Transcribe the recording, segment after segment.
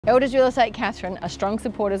Elders Real Estate Katherine are strong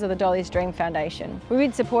supporters of the Dolly's Dream Foundation. We've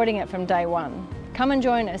been supporting it from day one. Come and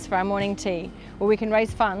join us for our morning tea, where we can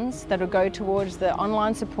raise funds that will go towards the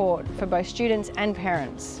online support for both students and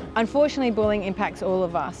parents. Unfortunately, bullying impacts all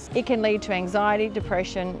of us. It can lead to anxiety,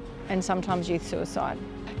 depression, and sometimes youth suicide.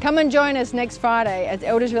 Come and join us next Friday as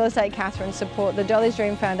Elders Real Estate Katherine support the Dolly's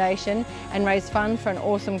Dream Foundation and raise funds for an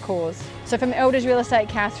awesome cause. So from Elders Real Estate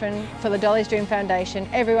Katherine for the Dolly's Dream Foundation,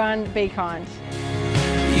 everyone be kind.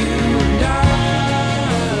 You and I.